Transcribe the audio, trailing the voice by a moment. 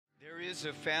is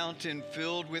a fountain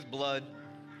filled with blood,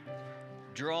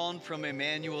 drawn from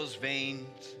Emmanuel's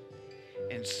veins,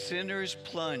 and sinners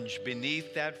plunged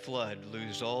beneath that flood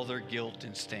lose all their guilt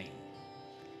and stain.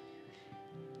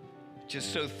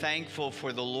 Just so thankful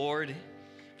for the Lord,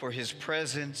 for his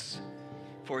presence,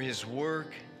 for his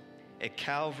work at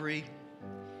Calvary.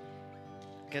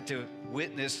 Got to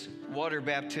witness water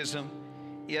baptism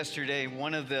yesterday.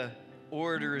 One of the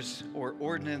orders or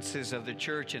ordinances of the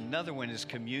church, another one is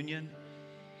communion.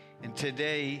 And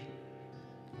today,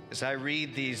 as I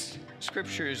read these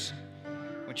scriptures,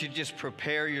 I want you to just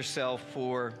prepare yourself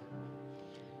for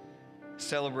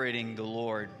celebrating the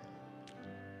Lord.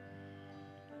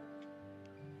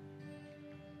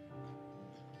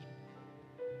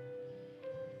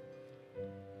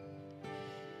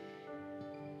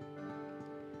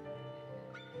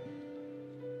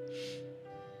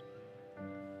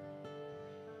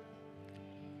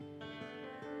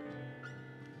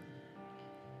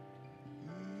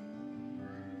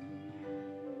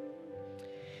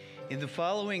 In the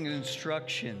following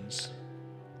instructions,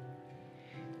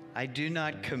 I do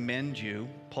not commend you,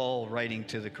 Paul writing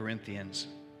to the Corinthians,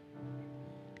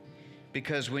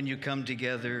 because when you come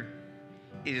together,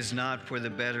 it is not for the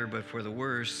better, but for the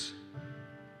worse.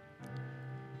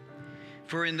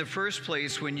 For in the first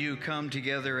place, when you come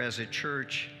together as a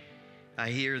church, I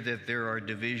hear that there are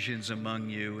divisions among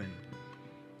you, and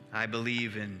I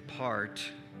believe in part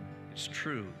it's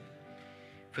true.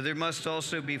 For there must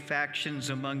also be factions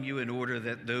among you in order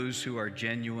that those who are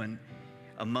genuine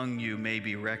among you may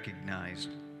be recognized.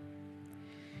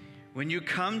 When you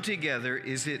come together,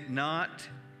 is it not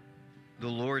the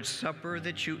Lord's Supper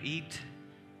that you eat?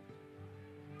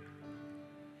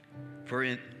 For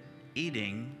in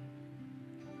eating,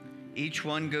 each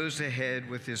one goes ahead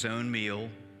with his own meal.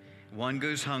 One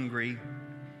goes hungry,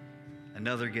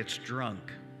 another gets drunk.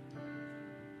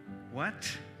 What?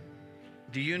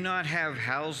 Do you not have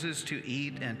houses to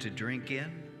eat and to drink in?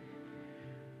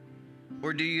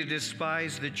 Or do you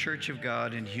despise the church of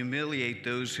God and humiliate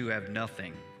those who have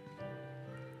nothing?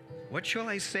 What shall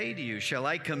I say to you? Shall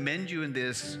I commend you in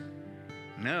this?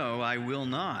 No, I will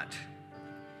not.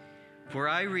 For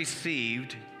I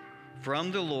received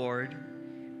from the Lord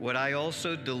what I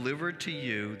also delivered to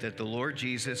you, that the Lord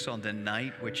Jesus, on the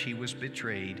night which he was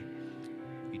betrayed,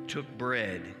 he took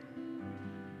bread.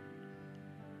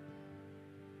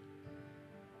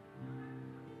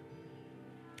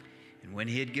 When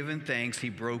he had given thanks, he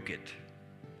broke it,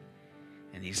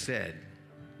 and he said,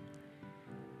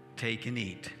 "Take and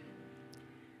eat.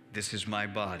 This is my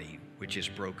body, which is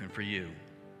broken for you.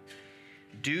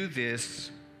 Do this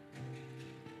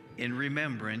in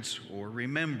remembrance," or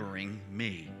remembering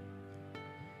me.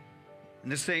 In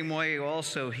the same way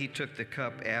also he took the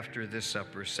cup after the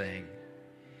supper, saying,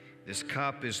 "This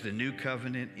cup is the new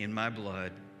covenant in my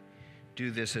blood.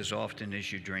 Do this as often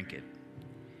as you drink it,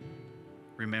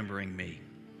 remembering me.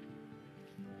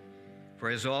 For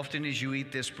as often as you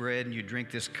eat this bread and you drink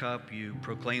this cup, you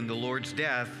proclaim the Lord's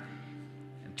death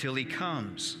until he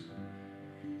comes.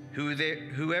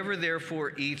 Whoever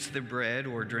therefore eats the bread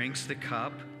or drinks the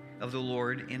cup of the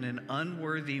Lord in an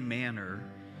unworthy manner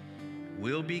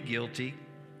will be guilty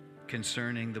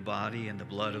concerning the body and the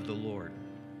blood of the Lord.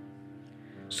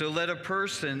 So let a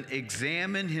person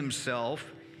examine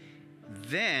himself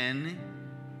then,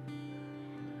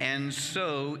 and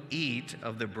so eat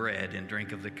of the bread and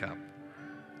drink of the cup.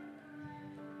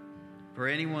 For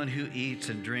anyone who eats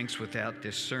and drinks without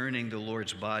discerning the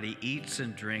Lord's body eats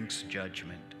and drinks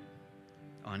judgment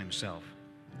on himself.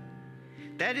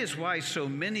 That is why so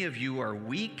many of you are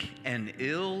weak and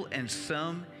ill, and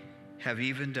some have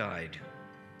even died.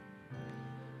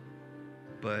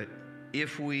 But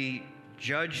if we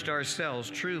judged ourselves,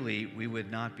 truly we would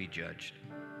not be judged.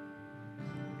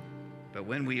 But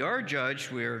when we are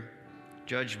judged, we're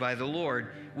judged by the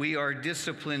Lord. We are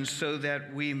disciplined so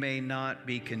that we may not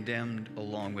be condemned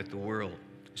along with the world.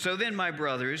 So then, my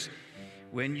brothers,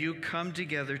 when you come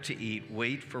together to eat,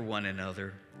 wait for one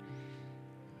another.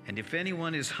 And if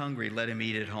anyone is hungry, let him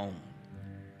eat at home,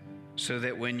 so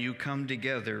that when you come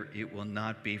together, it will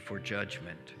not be for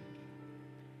judgment.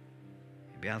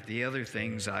 About the other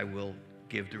things, I will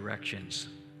give directions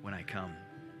when I come.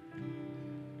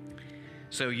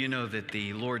 So you know that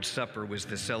the Lord's Supper was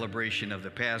the celebration of the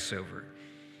Passover.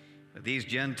 But these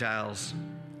Gentiles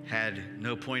had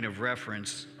no point of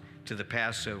reference to the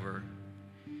Passover.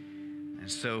 And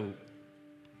so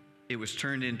it was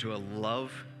turned into a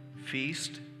love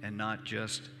feast and not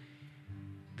just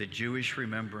the Jewish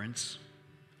remembrance.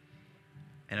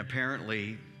 And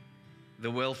apparently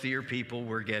the wealthier people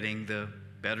were getting the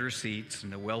better seats,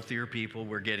 and the wealthier people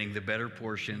were getting the better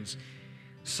portions.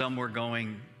 Some were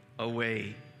going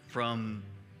away from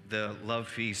the love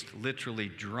feast literally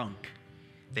drunk.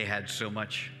 They had so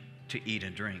much to eat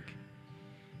and drink.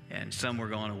 And some were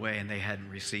going away and they hadn't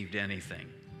received anything.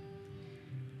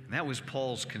 And that was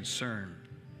Paul's concern.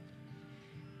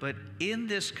 But in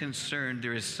this concern,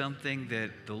 there is something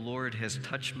that the Lord has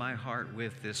touched my heart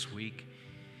with this week.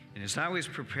 And as I was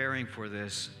preparing for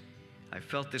this, I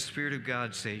felt the Spirit of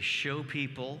God say, show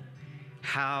people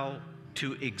how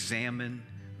to examine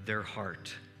their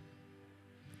heart.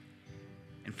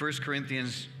 In 1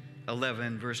 Corinthians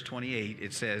 11, verse 28,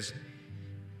 it says,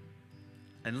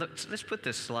 and let's put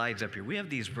the slides up here. We have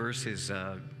these verses,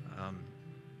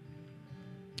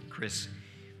 Chris.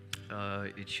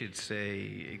 It should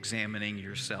say, examining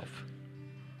yourself.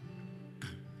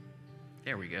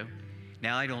 There we go.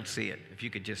 Now I don't see it. If you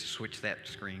could just switch that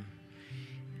screen.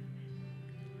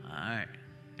 All right,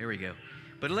 there we go.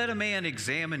 But let a man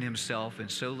examine himself, and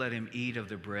so let him eat of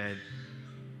the bread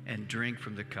and drink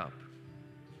from the cup.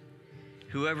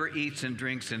 Whoever eats and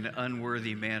drinks in an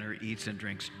unworthy manner eats and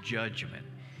drinks judgment.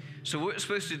 So what we're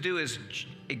supposed to do is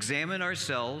examine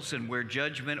ourselves, and where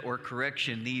judgment or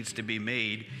correction needs to be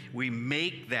made, we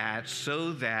make that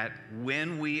so that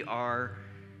when we are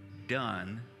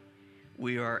done,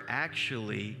 we are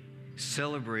actually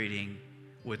celebrating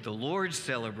what the Lord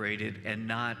celebrated and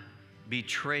not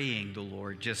betraying the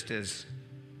Lord, just as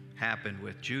happened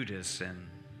with Judas, and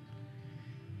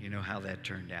you know how that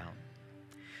turned out.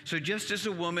 So just as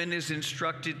a woman is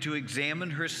instructed to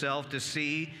examine herself to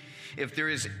see if there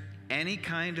is any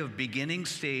kind of beginning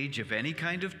stage of any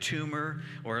kind of tumor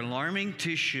or alarming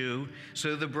tissue,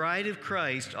 so the bride of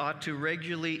Christ ought to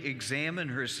regularly examine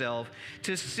herself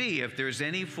to see if there's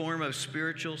any form of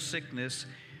spiritual sickness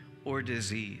or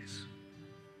disease.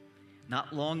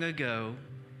 Not long ago,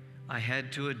 I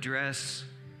had to address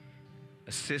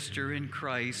a sister in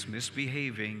Christ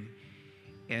misbehaving,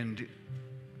 and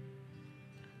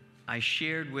I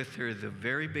shared with her the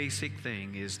very basic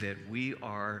thing is that we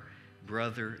are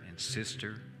brother and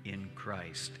sister in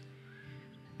Christ.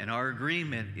 And our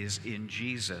agreement is in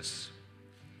Jesus.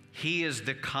 He is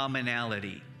the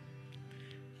commonality.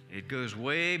 It goes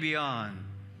way beyond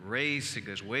race, it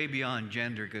goes way beyond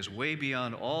gender, it goes way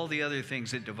beyond all the other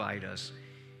things that divide us.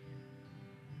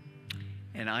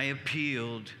 And I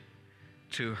appealed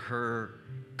to her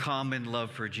common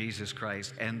love for Jesus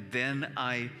Christ. And then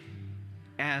I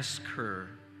asked her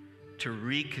to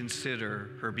reconsider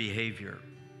her behavior,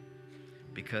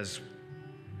 because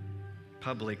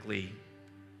publicly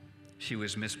she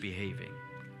was misbehaving.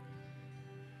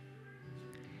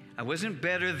 I wasn't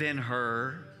better than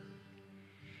her.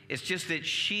 It's just that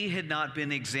she had not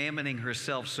been examining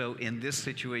herself, so in this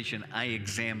situation, I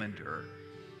examined her.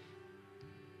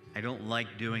 I don't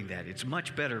like doing that. It's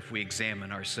much better if we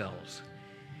examine ourselves.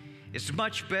 It's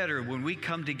much better when we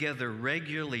come together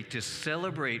regularly to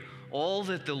celebrate all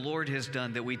that the Lord has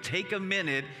done, that we take a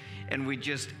minute and we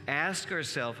just ask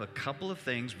ourselves a couple of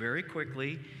things very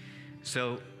quickly.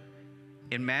 So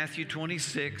in Matthew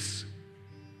 26,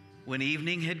 when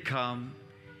evening had come,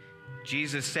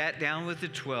 Jesus sat down with the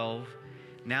 12.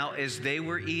 Now as they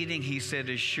were eating, he said,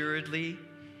 assuredly,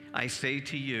 I say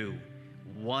to you,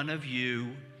 one of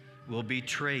you will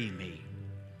betray me.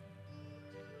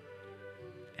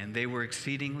 And they were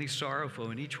exceedingly sorrowful,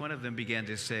 and each one of them began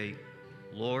to say,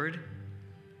 Lord,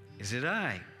 is it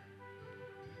I?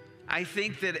 I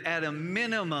think that at a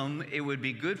minimum, it would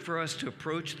be good for us to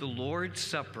approach the Lord's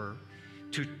Supper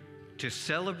to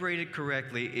celebrate it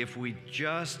correctly if we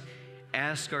just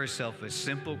ask ourselves a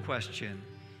simple question: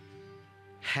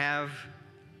 have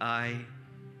I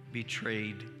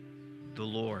betrayed the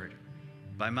Lord?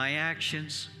 By my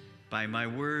actions, by my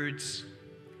words,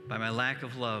 by my lack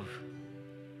of love.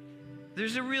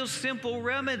 There's a real simple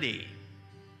remedy.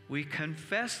 We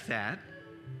confess that,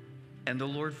 and the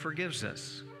Lord forgives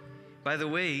us. By the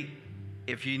way,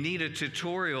 if you need a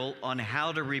tutorial on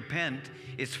how to repent,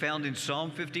 it's found in Psalm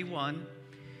 51.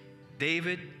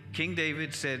 King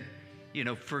David said,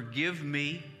 forgive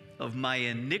me of my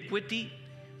iniquity,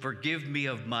 forgive me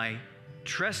of my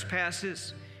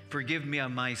trespasses, forgive me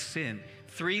of my sin.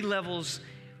 3 levels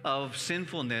of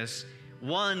sinfulness.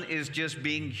 One is just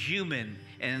being human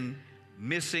and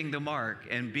missing the mark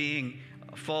and being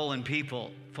fallen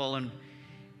people, fallen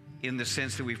in the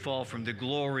sense that we fall from the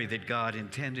glory that God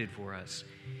intended for us.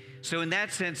 So in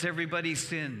that sense, everybody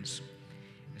sins.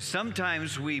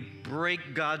 Sometimes we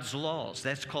break God's laws.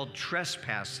 That's called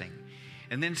trespassing.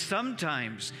 And then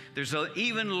sometimes there's an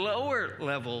even lower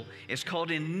level. It's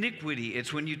called iniquity.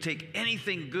 It's when you take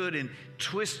anything good and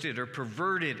twist it or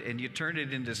pervert it and you turn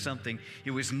it into something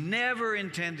it was never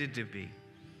intended to be.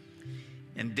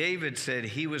 And David said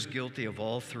he was guilty of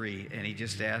all three, and he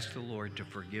just asked the Lord to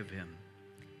forgive him.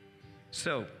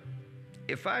 So,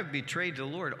 if I've betrayed the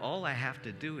Lord, all I have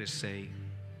to do is say,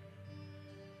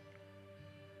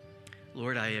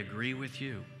 Lord, I agree with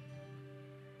you.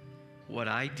 What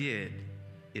I did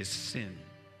is sin.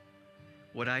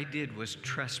 What I did was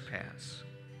trespass.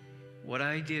 What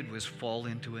I did was fall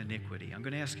into iniquity. I'm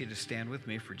going to ask you to stand with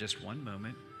me for just one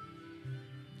moment.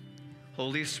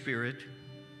 Holy Spirit,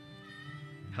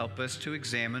 help us to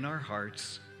examine our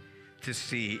hearts to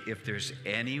see if there's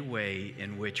any way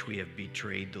in which we have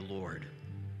betrayed the Lord.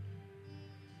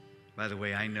 By the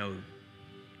way, I know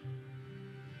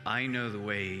the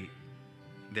way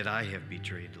that I have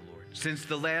betrayed the Lord. Since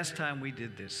the last time we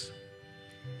did this,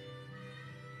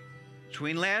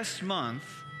 between last month,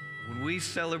 when we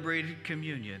celebrated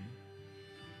communion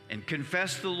and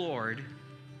confessed the Lord,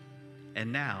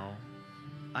 and now,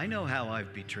 I know how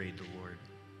I've betrayed the Lord.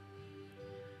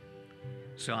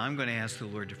 So I'm going to ask the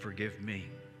Lord to forgive me.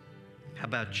 How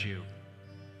about you?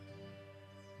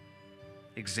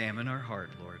 Examine our heart,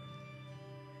 Lord.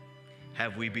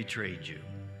 Have we betrayed you?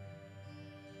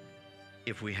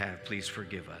 If we have, please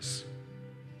forgive us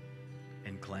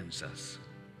and cleanse us.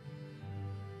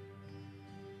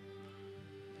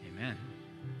 Amen.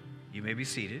 You may be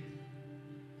seated.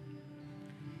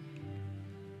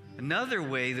 Another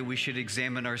way that we should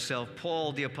examine ourselves,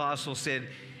 Paul the apostle said,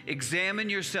 examine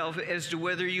yourself as to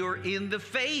whether you're in the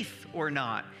faith or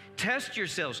not. Test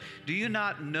yourselves. Do you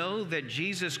not know that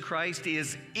Jesus Christ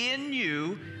is in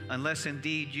you, unless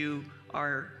indeed you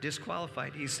are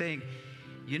disqualified? He's saying,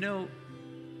 you know,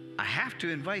 I have to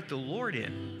invite the Lord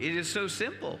in. It is so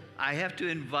simple. I have to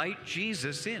invite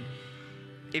Jesus in.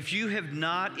 If you have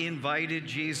not invited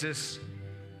Jesus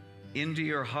into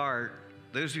your heart,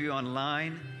 those of you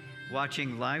online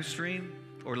watching live stream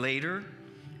or later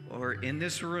or in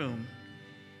this room,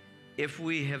 if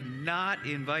we have not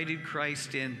invited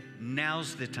Christ in,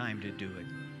 now's the time to do it.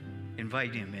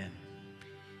 Invite him in.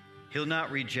 He'll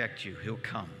not reject you. He'll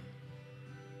come.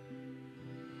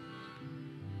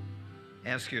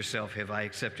 Ask yourself, have I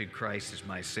accepted Christ as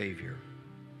my Savior?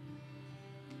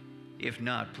 If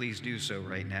not, please do so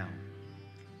right now.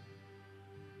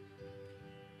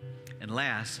 And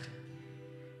last,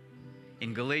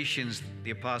 in Galatians,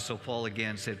 the Apostle Paul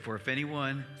again said, for if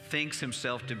anyone thinks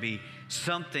himself to be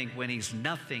something when he's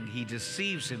nothing, he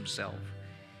deceives himself.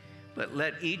 But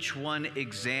let each one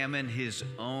examine his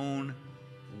own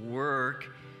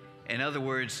work. In other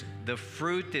words, the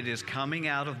fruit that is coming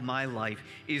out of my life,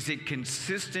 is it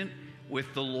consistent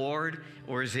with the Lord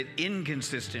or is it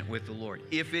inconsistent with the Lord?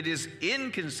 If it is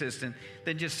inconsistent,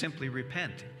 then just simply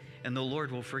repent and the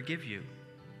Lord will forgive you.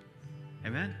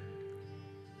 Amen?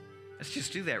 Let's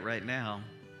just do that right now.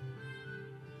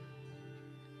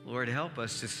 Lord, help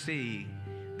us to see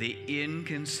the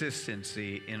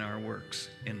inconsistency in our works,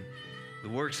 in the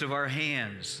works of our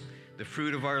hands, the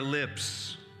fruit of our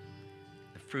lips,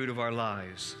 the fruit of our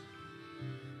lives.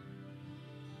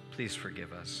 Please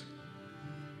forgive us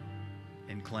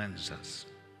and cleanse us.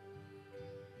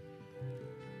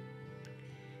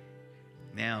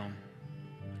 Now,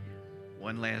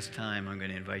 one last time, I'm going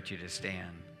to invite you to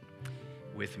stand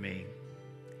with me.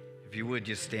 If you would,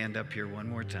 just stand up here one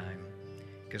more time,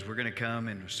 because we're going to come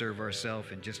and serve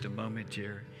ourselves in just a moment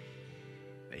here.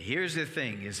 But here's the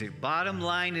thing, is the bottom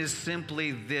line is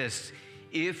simply this.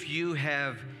 If you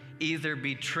have either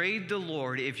betrayed the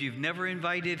Lord, if you've never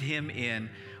invited him in,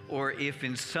 or if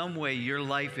in some way your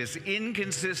life is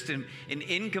inconsistent and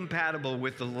incompatible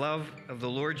with the love of the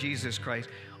Lord Jesus Christ,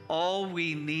 all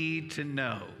we need to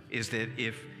know is that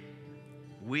if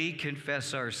we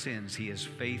confess our sins, he is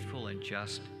faithful and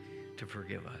just to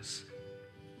forgive us.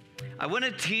 I want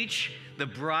to teach the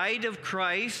bride of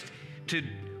Christ to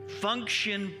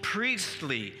function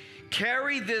priestly.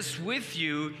 Carry this with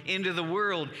you into the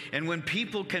world. And when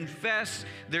people confess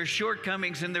their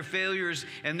shortcomings and their failures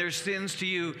and their sins to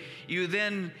you, you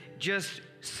then just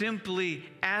simply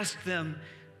ask them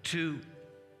to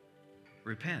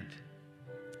repent.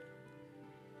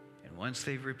 And once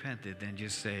they've repented, then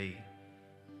just say,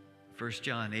 1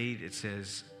 John 8, it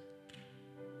says,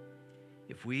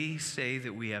 if we say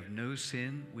that we have no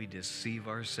sin, we deceive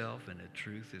ourselves and the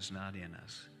truth is not in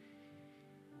us.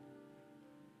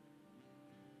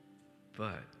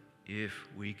 But if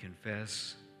we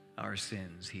confess our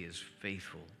sins, he is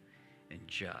faithful and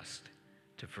just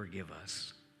to forgive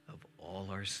us of all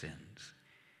our sins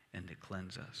and to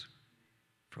cleanse us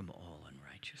from all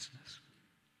unrighteousness.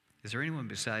 Is there anyone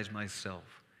besides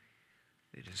myself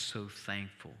that is so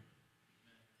thankful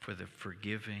for the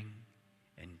forgiving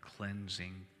and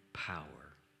cleansing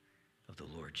power of the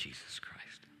Lord Jesus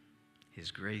Christ?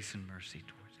 His grace and mercy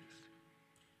towards us.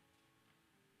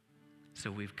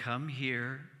 So we've come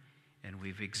here and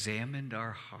we've examined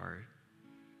our heart.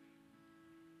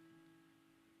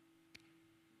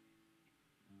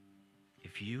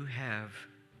 If you have,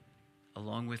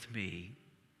 along with me,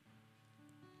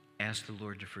 asked the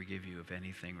Lord to forgive you of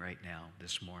anything right now,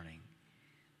 this morning,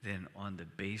 then on the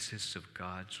basis of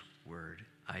God's word,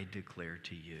 I declare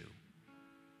to you,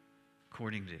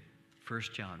 according to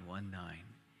 1 John 1:9,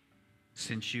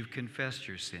 since you've confessed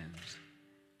your sins,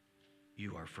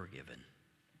 you are forgiven.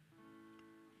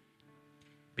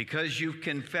 Because you've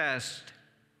confessed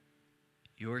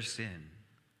your sin,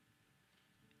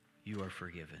 you are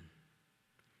forgiven.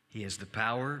 He has the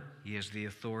power, He has the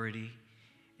authority,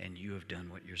 and you have done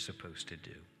what you're supposed to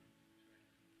do.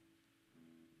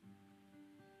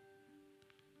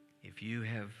 If you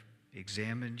have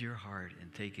examined your heart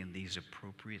and taken these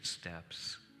appropriate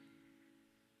steps,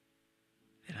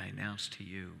 then I announce to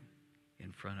you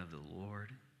in front of the Lord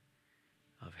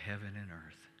of heaven and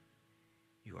earth,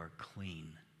 you are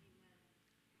clean.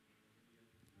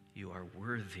 You are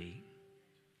worthy.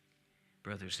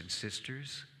 Brothers and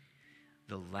sisters,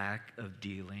 the lack of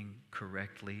dealing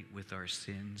correctly with our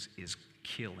sins is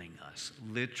killing us,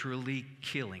 literally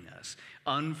killing us.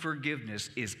 Unforgiveness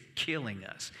is killing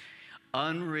us.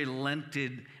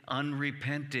 Unrelented,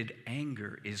 unrepented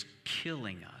anger is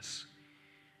killing us.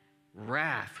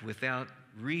 Wrath without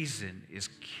reason is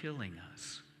killing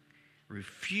us.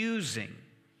 Refusing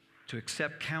to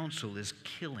accept counsel is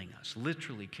killing us,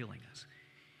 literally killing us.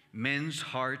 Men's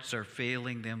hearts are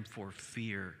failing them for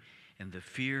fear, and the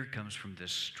fear comes from the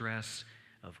stress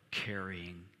of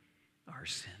carrying our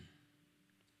sin.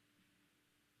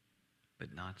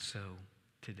 But not so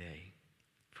today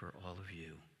for all of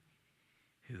you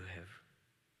who have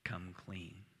come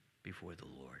clean before the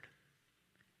Lord.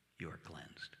 You are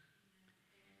cleansed.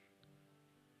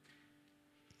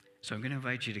 So I'm going to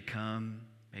invite you to come,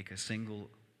 make a single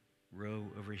row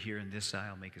over here in this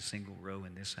aisle, make a single row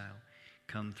in this aisle.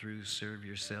 Come through, serve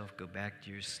yourself, go back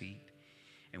to your seat,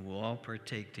 and we'll all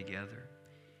partake together.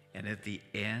 And at the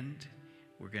end,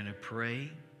 we're going to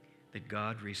pray that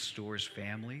God restores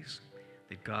families,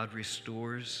 that God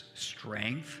restores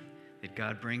strength, that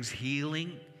God brings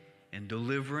healing and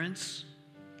deliverance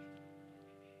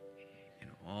and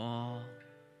all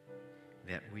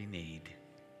that we need.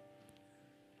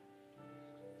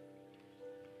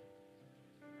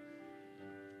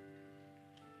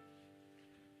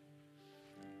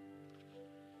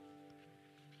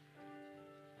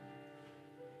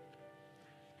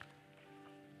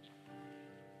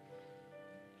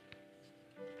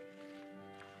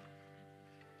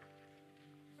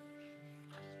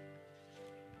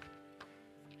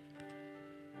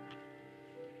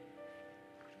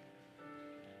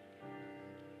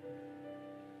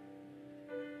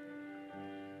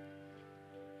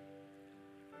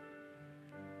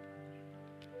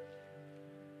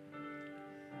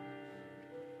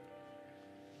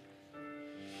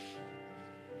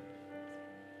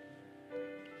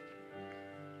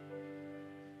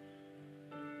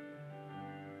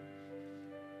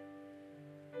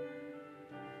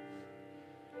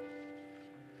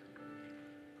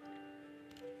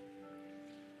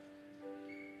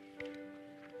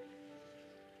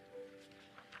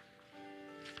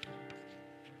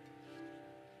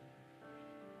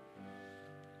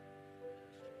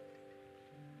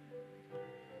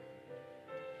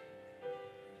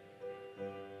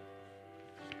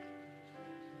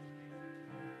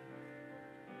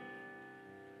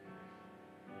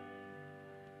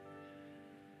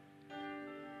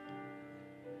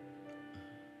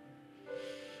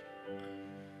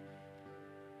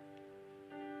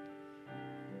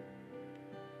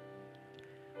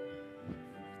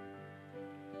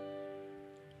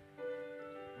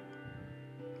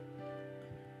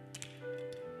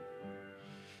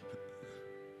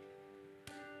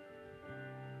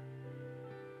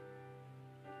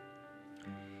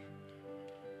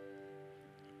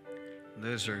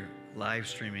 Those are live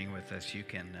streaming with us. You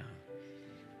can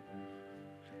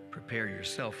prepare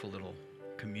yourself a little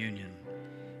communion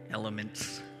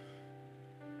elements.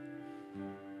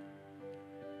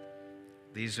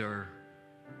 These are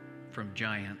from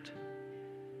Giant.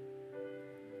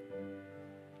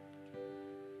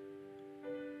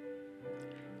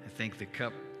 I think the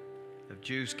cup of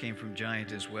juice came from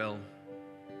Giant as well.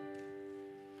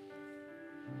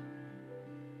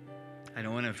 I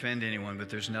don't want to offend anyone, but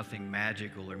there's nothing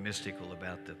magical or mystical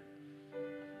about the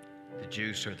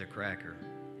juice or the cracker.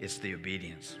 It's the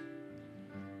obedience.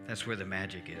 That's where the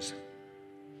magic is.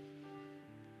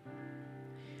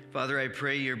 Father, I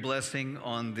pray your blessing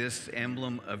on this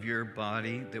emblem of your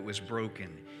body that was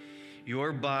broken.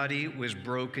 Your body was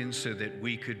broken so that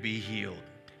we could be healed.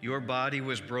 Your body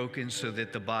was broken so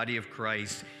that the body of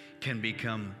Christ can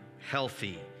become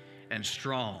healthy and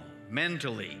strong,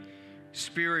 mentally,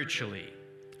 spiritually,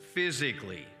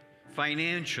 physically,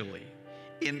 financially,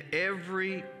 in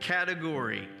every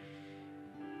category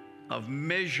of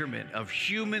measurement of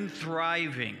human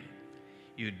thriving.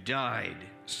 You died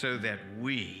so that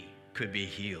we could be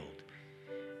healed.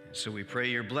 And so we pray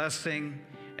your blessing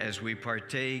as we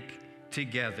partake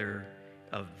together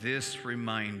of this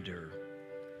reminder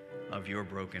of your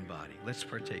broken body. Let's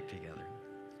partake together.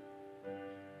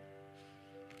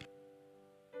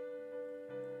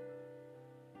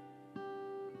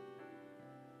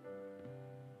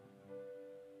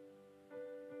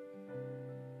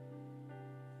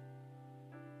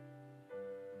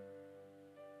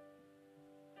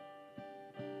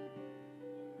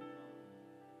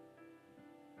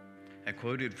 I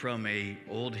quoted from an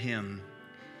old hymn.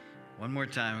 One more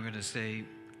time, I'm going to say,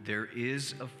 there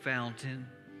is a fountain,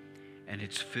 and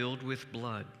it's filled with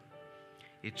blood.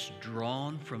 It's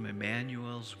drawn from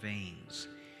Emmanuel's veins,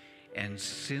 and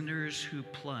sinners who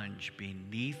plunge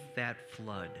beneath that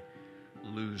flood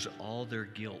lose all their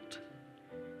guilt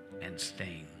and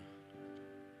stain.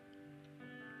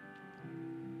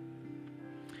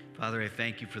 Father, I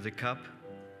thank you for the cup.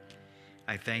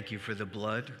 I thank you for the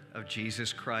blood of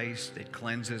Jesus Christ that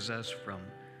cleanses us from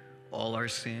all our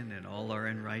sin and all our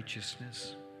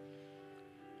unrighteousness.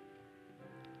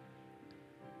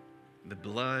 The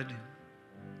blood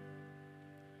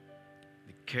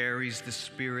that carries the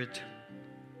Spirit.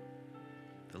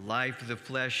 The life of the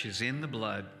flesh is in the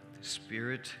blood. The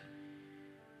Spirit,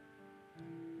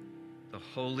 the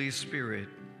Holy Spirit,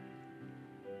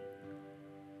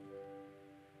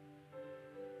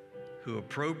 who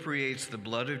appropriates the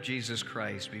blood of Jesus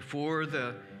Christ before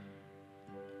the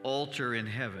altar in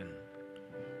heaven.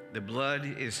 The blood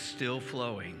is still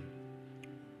flowing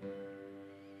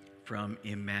from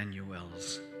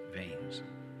Emmanuel's veins.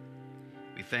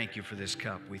 We thank you for this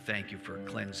cup. We thank you for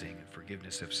cleansing and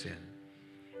forgiveness of sin.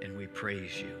 And we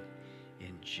praise you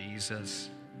in Jesus'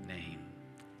 name.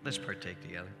 Let's partake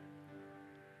together.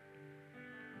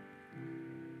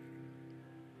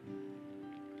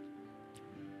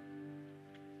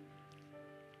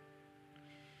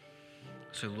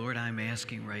 So, Lord, I'm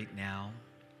asking right now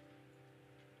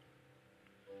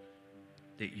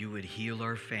that you would heal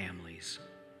our families,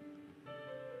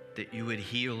 that you would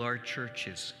heal our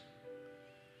churches.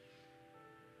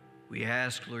 We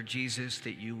ask, Lord Jesus,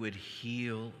 that you would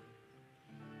heal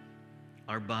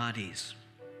our bodies.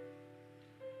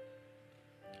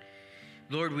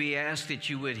 Lord, we ask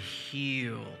that you would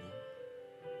heal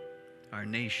our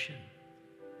nation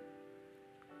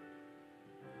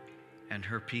and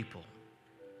her people.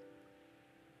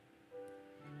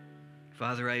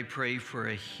 Father, I pray for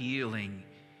a healing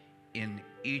in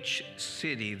each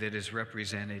city that is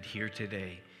represented here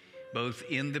today, both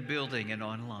in the building and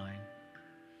online.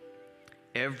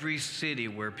 Every city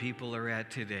where people are at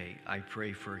today, I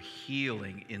pray for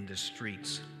healing in the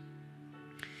streets.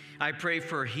 I pray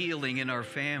for healing in our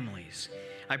families.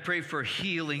 I pray for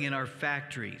healing in our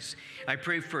factories. I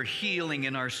pray for healing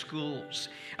in our schools.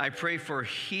 I pray for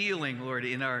healing, Lord,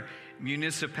 in our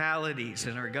municipalities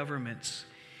and our governments.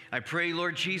 I pray,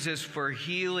 Lord Jesus, for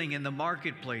healing in the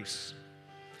marketplace.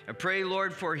 I pray,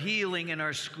 Lord, for healing in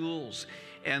our schools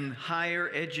and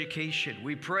higher education.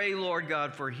 We pray, Lord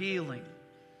God, for healing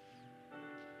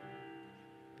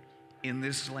in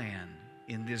this land,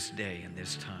 in this day, in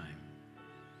this time.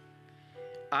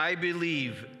 I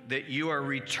believe that you are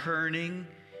returning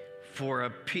for a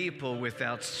people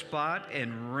without spot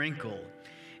and wrinkle.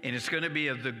 And it's going to be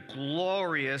of the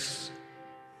glorious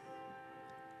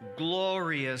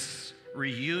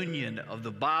reunion of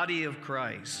the body of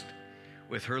Christ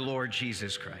with her Lord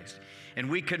Jesus Christ. And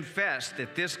we confess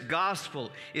that this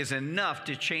gospel is enough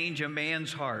to change a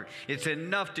man's heart. It's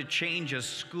enough to change a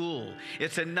school.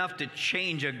 It's enough to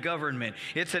change a government.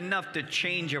 It's enough to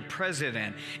change a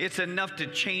president. It's enough to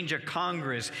change a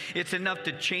Congress. It's enough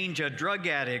to change a drug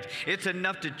addict. It's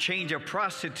enough to change a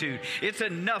prostitute. It's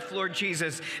enough, Lord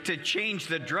Jesus, to change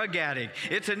the drug addict.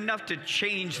 It's enough to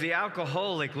change the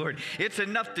alcoholic, Lord. It's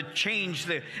enough to change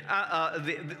the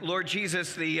Lord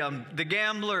Jesus, the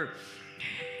gambler.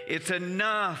 It's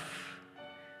enough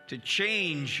to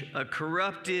change a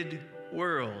corrupted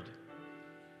world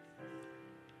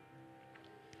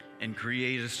and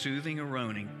create a soothing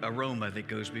aroma that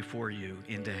goes before you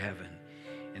into heaven.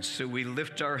 And so we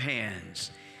lift our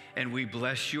hands and we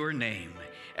bless your name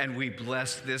And we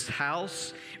bless this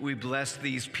house. We bless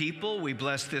these people. We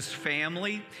bless this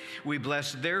family. We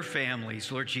bless their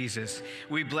families, Lord Jesus.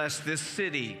 We bless this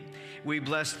city. We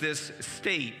bless this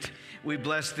state. We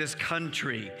bless this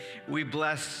country. We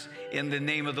bless, in the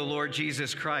name of the Lord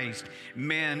Jesus Christ,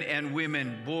 men and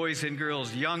women, boys and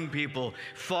girls, young people,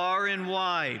 far and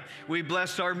wide. We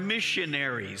bless our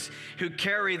missionaries who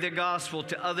carry the gospel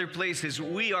to other places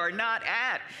we are not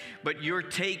at, but you're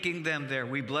taking them there.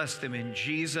 We bless them in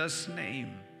Jesus'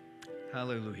 name.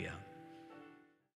 Hallelujah.